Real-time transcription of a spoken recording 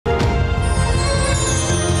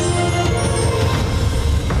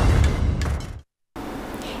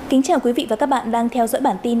Kính chào quý vị và các bạn đang theo dõi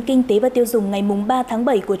bản tin Kinh tế và tiêu dùng ngày 3 tháng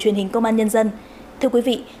 7 của Truyền hình Công an Nhân dân. Thưa quý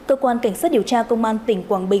vị, Cơ quan Cảnh sát điều tra Công an tỉnh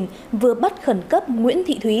Quảng Bình vừa bắt khẩn cấp Nguyễn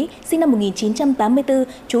Thị Thúy, sinh năm 1984,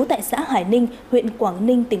 trú tại xã Hải Ninh, huyện Quảng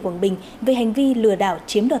Ninh, tỉnh Quảng Bình, về hành vi lừa đảo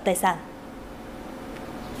chiếm đoạt tài sản.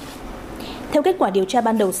 Theo kết quả điều tra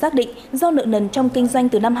ban đầu xác định, do nợ nần trong kinh doanh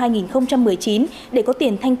từ năm 2019, để có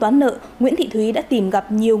tiền thanh toán nợ, Nguyễn Thị Thúy đã tìm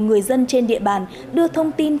gặp nhiều người dân trên địa bàn, đưa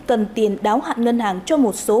thông tin cần tiền đáo hạn ngân hàng cho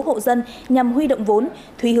một số hộ dân nhằm huy động vốn.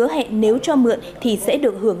 Thúy hứa hẹn nếu cho mượn thì sẽ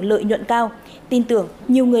được hưởng lợi nhuận cao. Tin tưởng,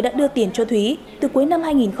 nhiều người đã đưa tiền cho Thúy. Từ cuối năm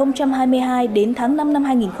 2022 đến tháng 5 năm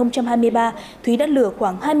 2023, Thúy đã lừa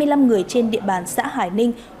khoảng 25 người trên địa bàn xã Hải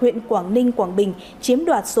Ninh, huyện Quảng Ninh, Quảng Bình, chiếm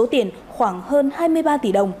đoạt số tiền khoảng hơn 23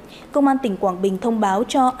 tỷ đồng. Công an tỉnh Quảng Bình thông báo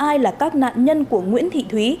cho ai là các nạn nhân của Nguyễn Thị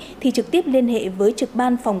Thúy thì trực tiếp liên hệ với trực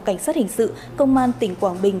ban phòng cảnh sát hình sự Công an tỉnh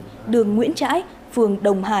Quảng Bình, đường Nguyễn Trãi, phường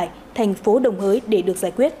Đồng Hải, thành phố Đồng Hới để được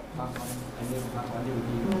giải quyết.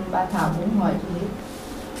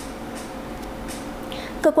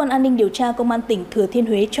 Cơ quan an ninh điều tra Công an tỉnh Thừa Thiên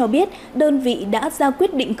Huế cho biết, đơn vị đã ra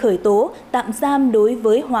quyết định khởi tố, tạm giam đối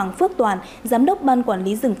với Hoàng Phước Toàn, Giám đốc Ban Quản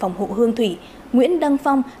lý Rừng phòng hộ Hương Thủy, Nguyễn Đăng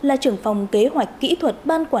Phong là trưởng phòng kế hoạch kỹ thuật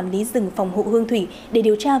Ban Quản lý Rừng phòng hộ Hương Thủy để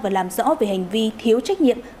điều tra và làm rõ về hành vi thiếu trách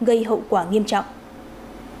nhiệm gây hậu quả nghiêm trọng.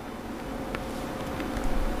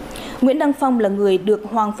 Nguyễn Đăng Phong là người được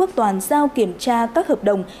Hoàng Phước Toàn giao kiểm tra các hợp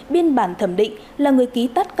đồng, biên bản thẩm định, là người ký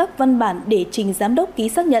tắt các văn bản để trình giám đốc ký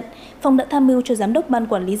xác nhận. Phong đã tham mưu cho giám đốc Ban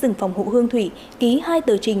Quản lý Rừng phòng hộ Hương Thủy ký 2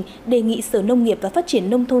 tờ trình đề nghị Sở Nông nghiệp và Phát triển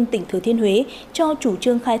Nông thôn tỉnh Thừa Thiên Huế cho chủ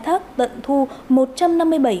trương khai thác tận thu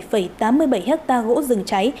 157,87 ha gỗ rừng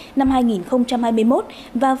cháy năm 2021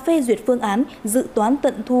 và phê duyệt phương án dự toán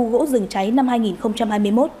tận thu gỗ rừng cháy năm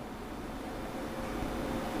 2021.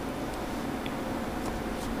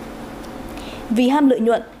 Vì ham lợi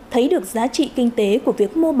nhuận, thấy được giá trị kinh tế của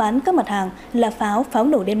việc mua bán các mặt hàng là pháo, pháo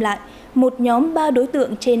nổ đem lại, một nhóm 3 đối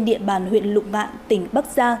tượng trên địa bàn huyện Lục Ngạn, tỉnh Bắc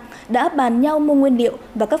Giang đã bàn nhau mua nguyên liệu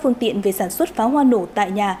và các phương tiện về sản xuất pháo hoa nổ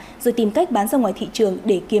tại nhà rồi tìm cách bán ra ngoài thị trường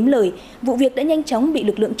để kiếm lời. Vụ việc đã nhanh chóng bị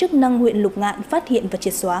lực lượng chức năng huyện Lục Ngạn phát hiện và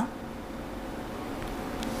triệt xóa.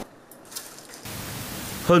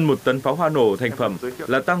 Hơn 1 tấn pháo hoa nổ thành phẩm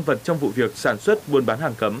là tang vật trong vụ việc sản xuất buôn bán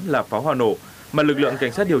hàng cấm là pháo hoa nổ mà lực lượng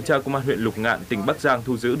cảnh sát điều tra Công an huyện Lục Ngạn, tỉnh Bắc Giang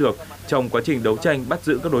thu giữ được trong quá trình đấu tranh bắt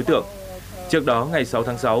giữ các đối tượng. Trước đó, ngày 6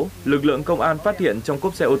 tháng 6, lực lượng công an phát hiện trong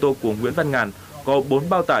cốp xe ô tô của Nguyễn Văn Ngàn có 4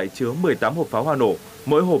 bao tải chứa 18 hộp pháo hoa nổ,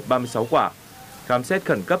 mỗi hộp 36 quả. Khám xét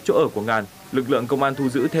khẩn cấp chỗ ở của Ngàn, lực lượng công an thu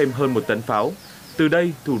giữ thêm hơn 1 tấn pháo. Từ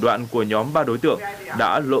đây, thủ đoạn của nhóm 3 đối tượng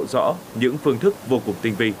đã lộ rõ những phương thức vô cùng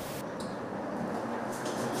tinh vi.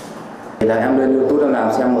 Là em lên YouTube em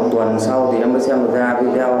làm xem 1 tuần sau thì em mới xem được ra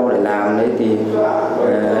video để làm đấy thì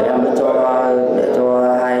em mới để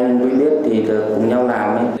cho hai anh Vinh biết thì cùng nhau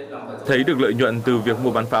làm ấy. Thấy được lợi nhuận từ việc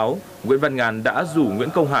mua bán pháo, Nguyễn Văn Ngàn đã rủ Nguyễn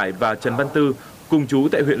Công Hải và Trần Văn Tư cùng chú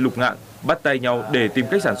tại huyện Lục Ngạn bắt tay nhau để tìm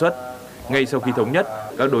cách sản xuất. Ngay sau khi thống nhất,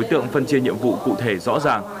 các đối tượng phân chia nhiệm vụ cụ thể rõ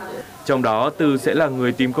ràng. Trong đó, Tư sẽ là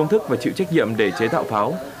người tìm công thức và chịu trách nhiệm để chế tạo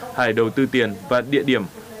pháo, Hải đầu tư tiền và địa điểm,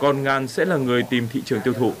 còn Ngàn sẽ là người tìm thị trường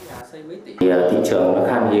tiêu thụ. Thị trường nó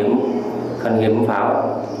khan hiếm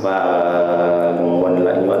pháo và nguồn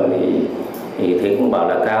lợi nhuận thì thấy cũng bảo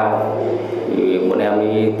là cao, thì bọn em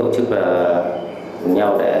đi tổ chức là cùng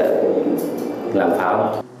nhau để làm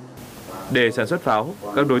pháo. Để sản xuất pháo,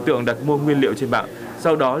 các đối tượng đặt mua nguyên liệu trên mạng,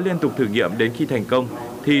 sau đó liên tục thử nghiệm đến khi thành công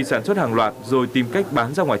thì sản xuất hàng loạt rồi tìm cách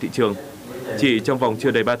bán ra ngoài thị trường. Chỉ trong vòng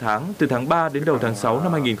chưa đầy 3 tháng, từ tháng 3 đến đầu tháng 6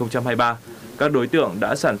 năm 2023, các đối tượng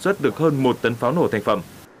đã sản xuất được hơn 1 tấn pháo nổ thành phẩm.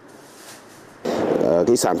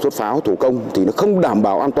 Cái sản xuất pháo thủ công thì nó không đảm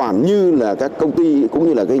bảo an toàn như là các công ty cũng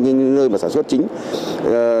như là cái nơi mà sản xuất chính.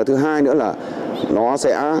 Thứ hai nữa là nó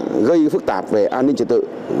sẽ gây phức tạp về an ninh trật tự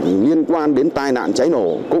liên quan đến tai nạn cháy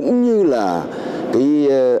nổ cũng như là cái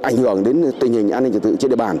ảnh hưởng đến tình hình an ninh trật tự trên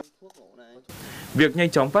địa bàn. Việc nhanh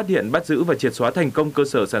chóng phát hiện, bắt giữ và triệt xóa thành công cơ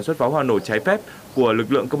sở sản xuất pháo hoa nổ trái phép của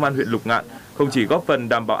lực lượng công an huyện Lục Ngạn không chỉ góp phần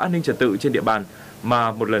đảm bảo an ninh trật tự trên địa bàn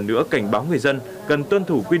mà một lần nữa cảnh báo người dân cần tuân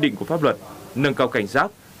thủ quy định của pháp luật, nâng cao cảnh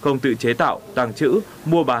giác, không tự chế tạo, tàng trữ,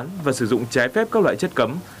 mua bán và sử dụng trái phép các loại chất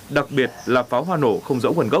cấm, đặc biệt là pháo hoa nổ không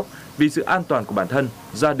rõ nguồn gốc vì sự an toàn của bản thân,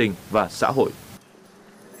 gia đình và xã hội.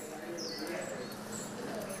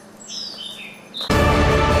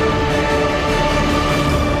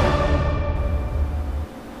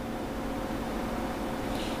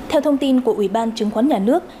 Theo thông tin của Ủy ban Chứng khoán Nhà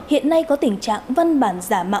nước, hiện nay có tình trạng văn bản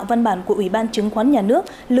giả mạo văn bản của Ủy ban Chứng khoán Nhà nước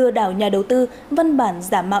lừa đảo nhà đầu tư, văn bản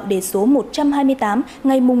giả mạo đề số 128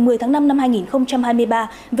 ngày 10 tháng 5 năm 2023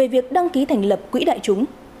 về việc đăng ký thành lập quỹ đại chúng.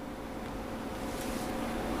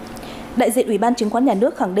 Đại diện Ủy ban Chứng khoán Nhà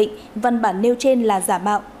nước khẳng định văn bản nêu trên là giả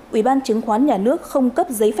mạo. Ủy ban Chứng khoán Nhà nước không cấp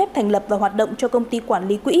giấy phép thành lập và hoạt động cho công ty quản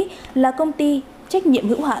lý quỹ là công ty trách nhiệm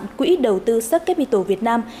hữu hạn Quỹ đầu tư Sắc Capital Việt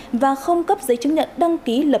Nam và không cấp giấy chứng nhận đăng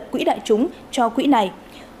ký lập quỹ đại chúng cho quỹ này.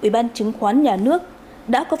 Ủy ban Chứng khoán Nhà nước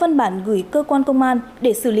đã có văn bản gửi cơ quan công an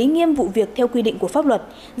để xử lý nghiêm vụ việc theo quy định của pháp luật.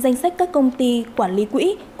 Danh sách các công ty quản lý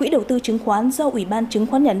quỹ, quỹ đầu tư chứng khoán do Ủy ban Chứng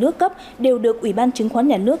khoán Nhà nước cấp đều được Ủy ban Chứng khoán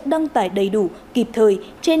Nhà nước đăng tải đầy đủ, kịp thời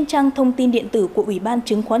trên trang thông tin điện tử của Ủy ban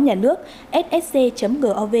Chứng khoán Nhà nước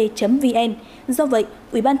ssc.gov.vn. Do vậy,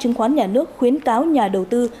 Ủy ban Chứng khoán Nhà nước khuyến cáo nhà đầu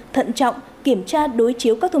tư thận trọng, kiểm tra đối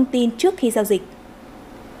chiếu các thông tin trước khi giao dịch.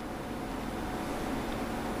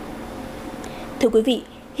 Thưa quý vị,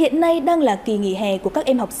 hiện nay đang là kỳ nghỉ hè của các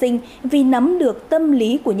em học sinh. Vì nắm được tâm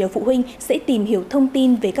lý của nhiều phụ huynh sẽ tìm hiểu thông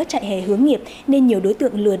tin về các trại hè hướng nghiệp nên nhiều đối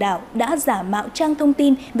tượng lừa đảo đã giả mạo trang thông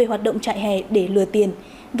tin về hoạt động trại hè để lừa tiền.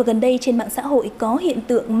 Và gần đây trên mạng xã hội có hiện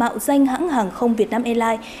tượng mạo danh hãng hàng không Vietnam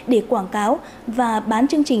Airlines để quảng cáo và bán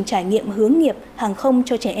chương trình trải nghiệm hướng nghiệp hàng không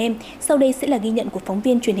cho trẻ em. Sau đây sẽ là ghi nhận của phóng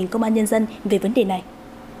viên Truyền hình Công an Nhân dân về vấn đề này.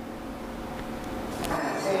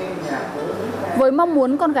 Với mong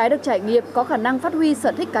muốn con gái được trải nghiệm có khả năng phát huy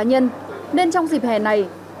sở thích cá nhân, nên trong dịp hè này,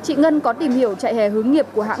 chị Ngân có tìm hiểu trại hè hướng nghiệp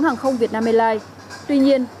của hãng hàng không Vietnam Airlines. Tuy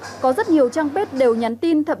nhiên, có rất nhiều trang page đều nhắn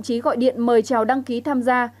tin, thậm chí gọi điện mời chào đăng ký tham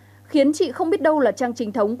gia, khiến chị không biết đâu là trang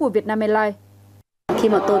chính thống của Vietnam Airlines. Khi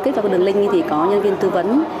mà tôi kích vào đường link thì có nhân viên tư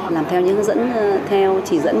vấn làm theo những hướng dẫn, theo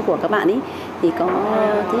chỉ dẫn của các bạn ấy. Thì có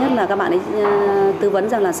thứ nhất là các bạn ấy tư vấn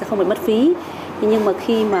rằng là sẽ không phải mất phí. Nhưng mà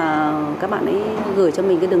khi mà các bạn ấy gửi cho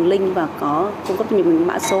mình cái đường link và có cung cấp cho mình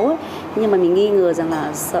mã số ấy, nhưng mà mình nghi ngờ rằng là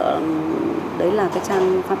sợ đấy là cái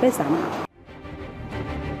trang fanpage giả mạo.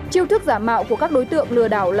 Chiêu thức giả mạo của các đối tượng lừa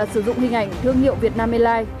đảo là sử dụng hình ảnh thương hiệu Vietnam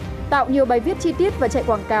Airlines, tạo nhiều bài viết chi tiết và chạy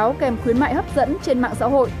quảng cáo kèm khuyến mại hấp dẫn trên mạng xã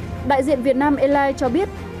hội. Đại diện Vietnam Airlines cho biết,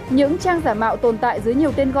 những trang giả mạo tồn tại dưới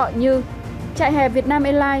nhiều tên gọi như trại hè Vietnam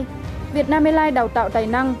Airlines đào tạo tài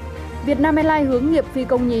năng, Vietnam Airlines hướng nghiệp phi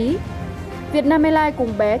công nhí, Vietnam Airlines cùng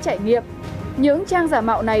bé trải nghiệm. Những trang giả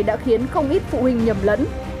mạo này đã khiến không ít phụ huynh nhầm lẫn.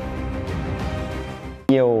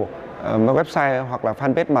 Nhiều website hoặc là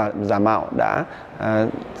fanpage mà giả mạo đã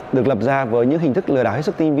được lập ra với những hình thức lừa đảo hết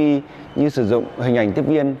sức tinh vi như sử dụng hình ảnh tiếp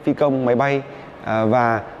viên, phi công, máy bay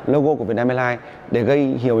và logo của Vietnam Airlines để gây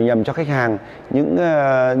hiểu nhầm cho khách hàng. Những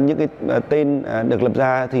cái tên được lập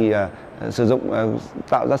ra thì sử dụng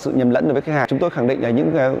tạo ra sự nhầm lẫn đối với khách hàng. Chúng tôi khẳng định là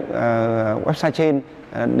những website trên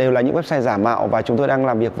đều là những website giả mạo và chúng tôi đang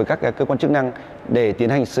làm việc với các cơ quan chức năng để tiến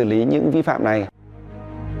hành xử lý những vi phạm này.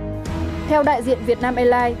 Theo đại diện Vietnam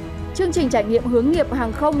Airlines, chương trình trải nghiệm hướng nghiệp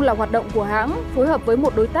hàng không là hoạt động của hãng phối hợp với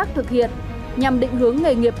một đối tác thực hiện nhằm định hướng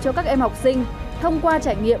nghề nghiệp cho các em học sinh thông qua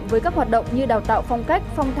trải nghiệm với các hoạt động như đào tạo phong cách,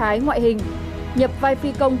 phong thái, ngoại hình, nhập vai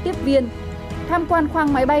phi công tiếp viên, tham quan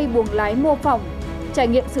khoang máy bay buồng lái mô phỏng, trải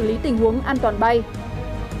nghiệm xử lý tình huống an toàn bay.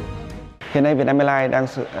 Hiện nay Vietnam Airlines đang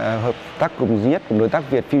hợp tác cùng duy nhất cùng đối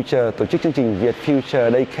tác Việt Future tổ chức chương trình Việt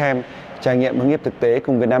Future Day Camp trải nghiệm hướng nghiệp thực tế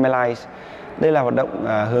cùng Vietnam Airlines. Đây là hoạt động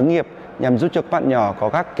hướng nghiệp nhằm giúp cho các bạn nhỏ có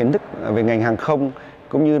các kiến thức về ngành hàng không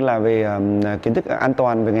cũng như là về kiến thức an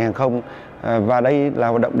toàn về ngành hàng không. Và đây là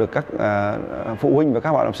hoạt động được các phụ huynh và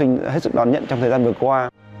các bạn học sinh hết sức đón nhận trong thời gian vừa qua.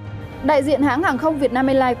 Đại diện hãng hàng không Vietnam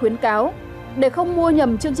Airlines khuyến cáo, để không mua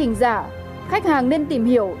nhầm chương trình giả, khách hàng nên tìm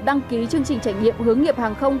hiểu, đăng ký chương trình trải nghiệm hướng nghiệp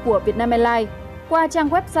hàng không của Vietnam Airlines qua trang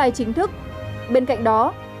website chính thức. Bên cạnh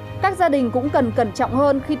đó, các gia đình cũng cần cẩn trọng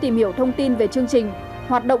hơn khi tìm hiểu thông tin về chương trình,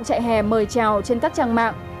 hoạt động trại hè mời chào trên các trang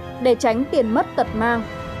mạng để tránh tiền mất tật mang.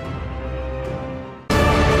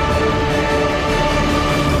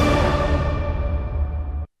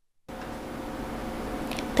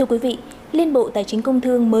 Thưa quý vị, Liên Bộ Tài chính Công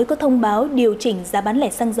Thương mới có thông báo điều chỉnh giá bán lẻ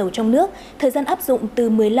xăng dầu trong nước, thời gian áp dụng từ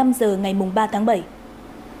 15 giờ ngày 3 tháng 7.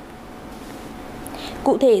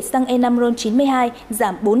 Cụ thể, xăng E5 RON92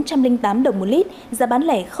 giảm 408 đồng một lít, giá bán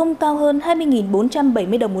lẻ không cao hơn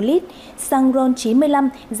 20.470 đồng một lít. Xăng RON95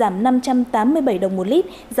 giảm 587 đồng một lít,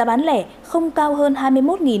 giá bán lẻ không cao hơn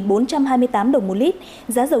 21.428 đồng một lít.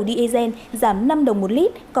 Giá dầu diesel giảm 5 đồng một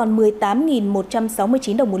lít, còn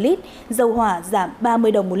 18.169 đồng một lít. Dầu hỏa giảm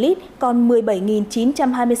 30 đồng một lít, còn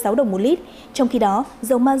 17.926 đồng một lít. Trong khi đó,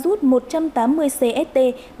 dầu ma rút 180 CST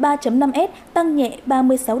 3.5S tăng nhẹ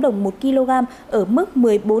 36 đồng một kg ở mức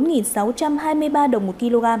 14.623 đồng một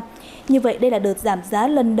kg. Như vậy, đây là đợt giảm giá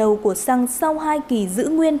lần đầu của xăng sau 2 kỳ giữ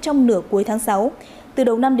nguyên trong nửa cuối tháng 6. Từ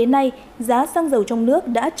đầu năm đến nay, giá xăng dầu trong nước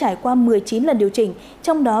đã trải qua 19 lần điều chỉnh,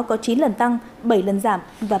 trong đó có 9 lần tăng, 7 lần giảm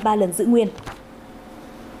và 3 lần giữ nguyên.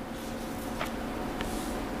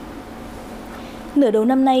 Nửa đầu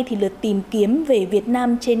năm nay thì lượt tìm kiếm về Việt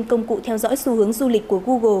Nam trên công cụ theo dõi xu hướng du lịch của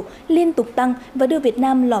Google liên tục tăng và đưa Việt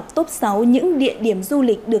Nam lọt top 6 những địa điểm du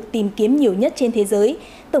lịch được tìm kiếm nhiều nhất trên thế giới.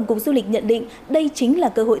 Tổng cục Du lịch nhận định đây chính là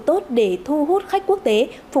cơ hội tốt để thu hút khách quốc tế,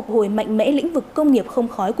 phục hồi mạnh mẽ lĩnh vực công nghiệp không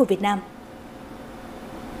khói của Việt Nam.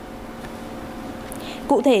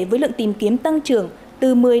 Cụ thể, với lượng tìm kiếm tăng trưởng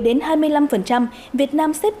từ 10 đến 25%, Việt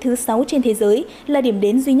Nam xếp thứ 6 trên thế giới, là điểm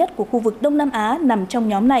đến duy nhất của khu vực Đông Nam Á nằm trong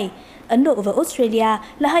nhóm này. Ấn Độ và Australia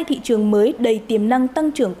là hai thị trường mới đầy tiềm năng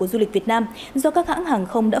tăng trưởng của du lịch Việt Nam do các hãng hàng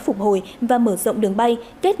không đã phục hồi và mở rộng đường bay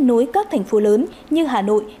kết nối các thành phố lớn như Hà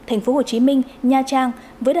Nội, thành phố Hồ Chí Minh, Nha Trang.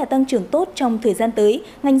 Với đà tăng trưởng tốt trong thời gian tới,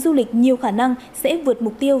 ngành du lịch nhiều khả năng sẽ vượt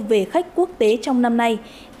mục tiêu về khách quốc tế trong năm nay.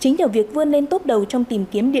 Chính nhờ việc vươn lên top đầu trong tìm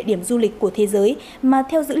kiếm địa điểm du lịch của thế giới mà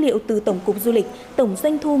theo dữ liệu từ Tổng cục Du lịch, tổng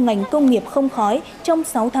doanh thu ngành công nghiệp không khói trong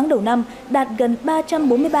 6 tháng đầu năm đạt gần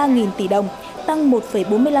 343.000 tỷ đồng, tăng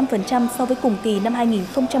 1,45% so với cùng kỳ năm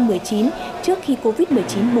 2019 trước khi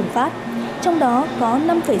Covid-19 bùng phát. Trong đó có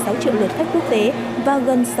 5,6 triệu lượt khách quốc tế và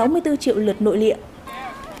gần 64 triệu lượt nội địa.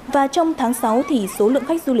 Và trong tháng 6 thì số lượng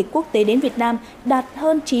khách du lịch quốc tế đến Việt Nam đạt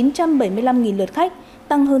hơn 975.000 lượt khách,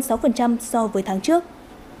 tăng hơn 6% so với tháng trước.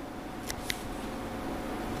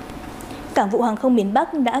 Cảng vụ hàng không miền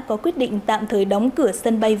Bắc đã có quyết định tạm thời đóng cửa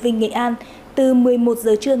sân bay Vinh, Nghệ An từ 11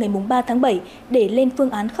 giờ trưa ngày 3 tháng 7 để lên phương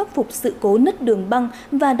án khắc phục sự cố nứt đường băng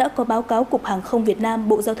và đã có báo cáo Cục Hàng không Việt Nam,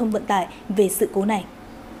 Bộ Giao thông Vận tải về sự cố này.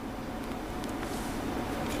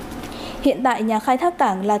 Hiện tại, nhà khai thác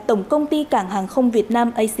cảng là Tổng Công ty Cảng Hàng không Việt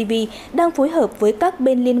Nam ACV đang phối hợp với các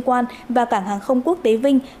bên liên quan và Cảng Hàng không Quốc tế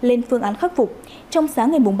Vinh lên phương án khắc phục. Trong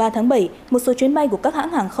sáng ngày 3 tháng 7, một số chuyến bay của các hãng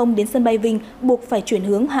hàng không đến sân bay Vinh buộc phải chuyển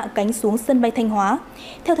hướng hạ cánh xuống sân bay Thanh Hóa.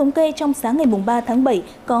 Theo thống kê, trong sáng ngày 3 tháng 7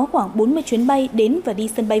 có khoảng 40 chuyến bay đến và đi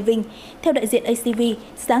sân bay Vinh. Theo đại diện ACV,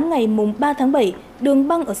 sáng ngày 3 tháng 7, đường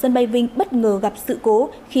băng ở sân bay Vinh bất ngờ gặp sự cố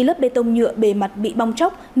khi lớp bê tông nhựa bề mặt bị bong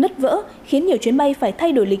tróc, nứt vỡ, khiến nhiều chuyến bay phải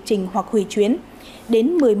thay đổi lịch trình hoặc hủy chuyến.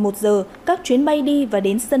 Đến 11 giờ, các chuyến bay đi và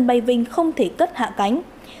đến sân bay Vinh không thể cất hạ cánh.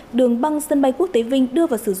 Đường băng sân bay quốc tế Vinh đưa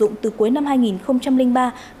vào sử dụng từ cuối năm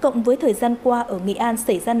 2003, cộng với thời gian qua ở Nghệ An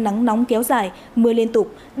xảy ra nắng nóng kéo dài, mưa liên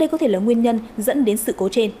tục. Đây có thể là nguyên nhân dẫn đến sự cố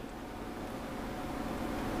trên.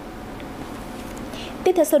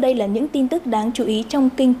 Tiếp theo sau đây là những tin tức đáng chú ý trong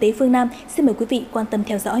kinh tế phương Nam. Xin mời quý vị quan tâm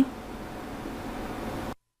theo dõi.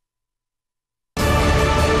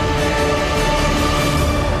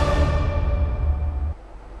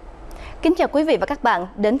 Kính chào quý vị và các bạn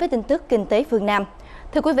đến với tin tức kinh tế phương Nam.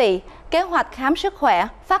 Thưa quý vị, kế hoạch khám sức khỏe,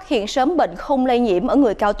 phát hiện sớm bệnh không lây nhiễm ở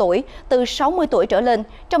người cao tuổi từ 60 tuổi trở lên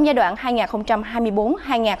trong giai đoạn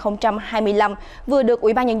 2024-2025 vừa được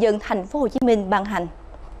Ủy ban Nhân dân Thành phố Hồ Chí Minh ban hành.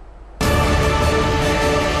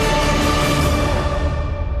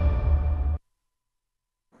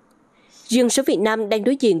 Dân số Việt Nam đang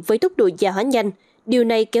đối diện với tốc độ già hóa nhanh. Điều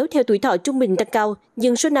này kéo theo tuổi thọ trung bình tăng cao,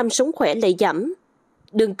 nhưng số năm sống khỏe lại giảm.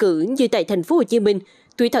 Đơn cử như tại Thành phố Hồ Chí Minh,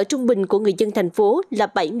 tuổi thọ trung bình của người dân thành phố là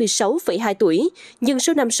 76,2 tuổi, nhưng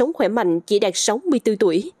số năm sống khỏe mạnh chỉ đạt 64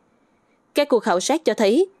 tuổi. Các cuộc khảo sát cho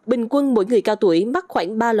thấy, bình quân mỗi người cao tuổi mắc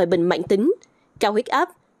khoảng 3 loại bệnh mãn tính: cao huyết áp,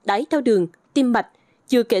 đái tháo đường, tim mạch.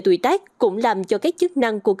 Chưa kể tuổi tác cũng làm cho các chức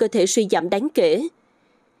năng của cơ thể suy giảm đáng kể.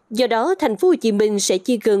 Do đó, Thành phố Hồ Chí Minh sẽ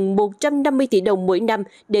chi gần 150 tỷ đồng mỗi năm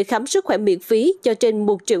để khám sức khỏe miễn phí cho trên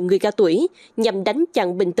 1 triệu người cao tuổi, nhằm đánh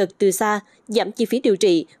chặn bệnh tật từ xa, giảm chi phí điều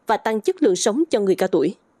trị và tăng chất lượng sống cho người cao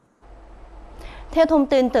tuổi. Theo thông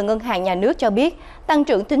tin từ Ngân hàng Nhà nước cho biết, tăng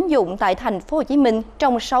trưởng tín dụng tại Thành phố Hồ Chí Minh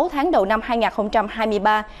trong 6 tháng đầu năm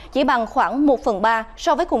 2023 chỉ bằng khoảng 1/3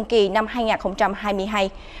 so với cùng kỳ năm 2022.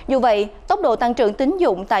 Dù vậy, tốc độ tăng trưởng tín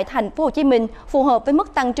dụng tại Thành phố Hồ Chí Minh phù hợp với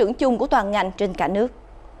mức tăng trưởng chung của toàn ngành trên cả nước.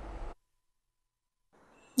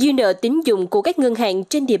 Dư nợ tín dụng của các ngân hàng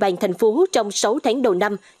trên địa bàn thành phố trong 6 tháng đầu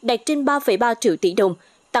năm đạt trên 3,3 triệu tỷ đồng,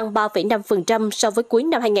 tăng 3,5% so với cuối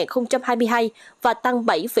năm 2022 và tăng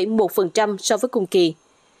 7,1% so với cùng kỳ.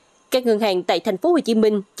 Các ngân hàng tại Thành phố Hồ Chí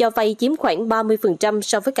Minh cho vay chiếm khoảng 30%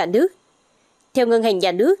 so với cả nước. Theo Ngân hàng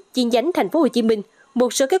Nhà nước chi nhánh Thành phố Hồ Chí Minh,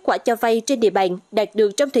 một số kết quả cho vay trên địa bàn đạt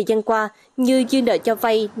được trong thời gian qua như dư nợ cho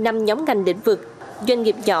vay 5 nhóm ngành lĩnh vực: doanh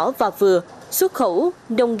nghiệp nhỏ và vừa, xuất khẩu,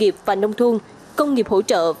 nông nghiệp và nông thôn, công nghiệp hỗ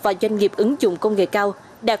trợ và doanh nghiệp ứng dụng công nghệ cao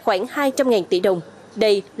đạt khoảng 200.000 tỷ đồng.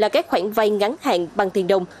 Đây là các khoản vay ngắn hạn bằng tiền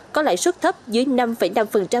đồng có lãi suất thấp dưới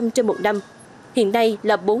 5,5% trên một năm, hiện nay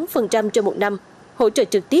là 4% trên một năm, hỗ trợ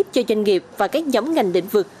trực tiếp cho doanh nghiệp và các nhóm ngành lĩnh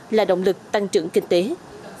vực là động lực tăng trưởng kinh tế.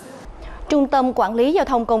 Trung tâm Quản lý Giao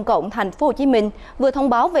thông Công cộng Thành phố Hồ Chí Minh vừa thông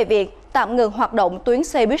báo về việc tạm ngừng hoạt động tuyến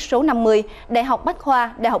xe buýt số 50 Đại học Bách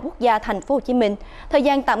khoa Đại học Quốc gia Thành phố Hồ Chí Minh. Thời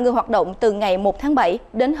gian tạm ngừng hoạt động từ ngày 1 tháng 7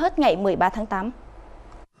 đến hết ngày 13 tháng 8.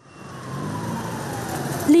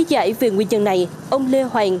 Lý giải về nguyên nhân này, ông Lê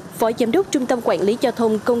Hoàng, Phó Giám đốc Trung tâm Quản lý Giao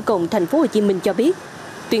thông Công cộng Thành phố Hồ Chí Minh cho biết,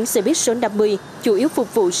 tuyến xe buýt số 50 chủ yếu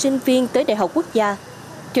phục vụ sinh viên tới Đại học Quốc gia.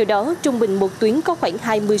 Theo đó, trung bình một tuyến có khoảng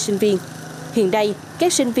 20 sinh viên. Hiện nay,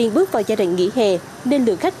 các sinh viên bước vào giai đoạn nghỉ hè nên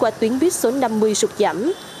lượng khách qua tuyến buýt số 50 sụt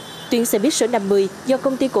giảm. Tuyến xe buýt số 50 do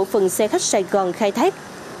Công ty Cổ phần Xe khách Sài Gòn khai thác.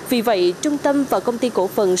 Vì vậy, Trung tâm và Công ty Cổ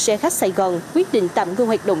phần Xe khách Sài Gòn quyết định tạm ngưng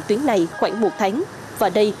hoạt động tuyến này khoảng 1 tháng, và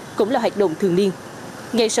đây cũng là hoạt động thường niên.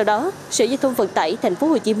 Ngay sau đó, Sở Giao thông Vận tải Thành phố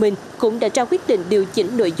Hồ Chí Minh cũng đã ra quyết định điều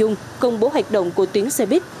chỉnh nội dung công bố hoạt động của tuyến xe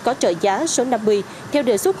buýt có trợ giá số 50 theo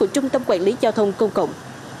đề xuất của Trung tâm Quản lý Giao thông Công cộng.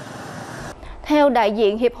 Theo đại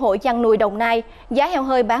diện Hiệp hội chăn nuôi Đồng Nai, giá heo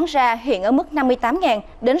hơi bán ra hiện ở mức 58.000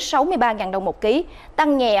 đến 63.000 đồng một ký,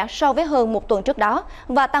 tăng nhẹ so với hơn một tuần trước đó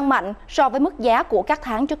và tăng mạnh so với mức giá của các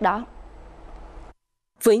tháng trước đó.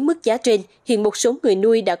 Với mức giá trên, hiện một số người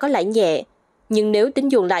nuôi đã có lãi nhẹ. Nhưng nếu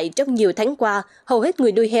tính dồn lại trong nhiều tháng qua, hầu hết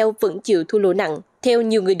người nuôi heo vẫn chịu thua lỗ nặng. Theo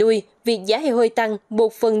nhiều người nuôi, việc giá heo hơi tăng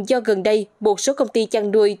một phần do gần đây một số công ty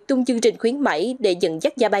chăn nuôi tung chương trình khuyến mãi để dẫn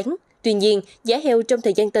dắt giá bán. Tuy nhiên, giá heo trong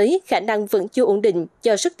thời gian tới khả năng vẫn chưa ổn định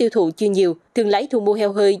do sức tiêu thụ chưa nhiều, thường lấy thu mua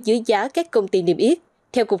heo hơi dưới giá các công ty niêm yết.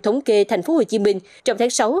 Theo Cục Thống kê Thành phố Hồ Chí Minh, trong tháng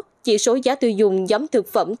 6, chỉ số giá tiêu dùng nhóm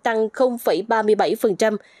thực phẩm tăng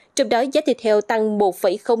 0,37%, trong đó giá thịt heo tăng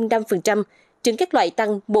 1,05%, trứng các loại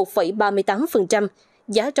tăng 1,38%,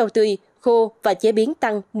 giá rau tươi, khô và chế biến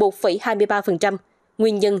tăng 1,23%.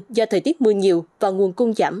 Nguyên nhân do thời tiết mưa nhiều và nguồn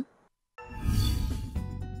cung giảm.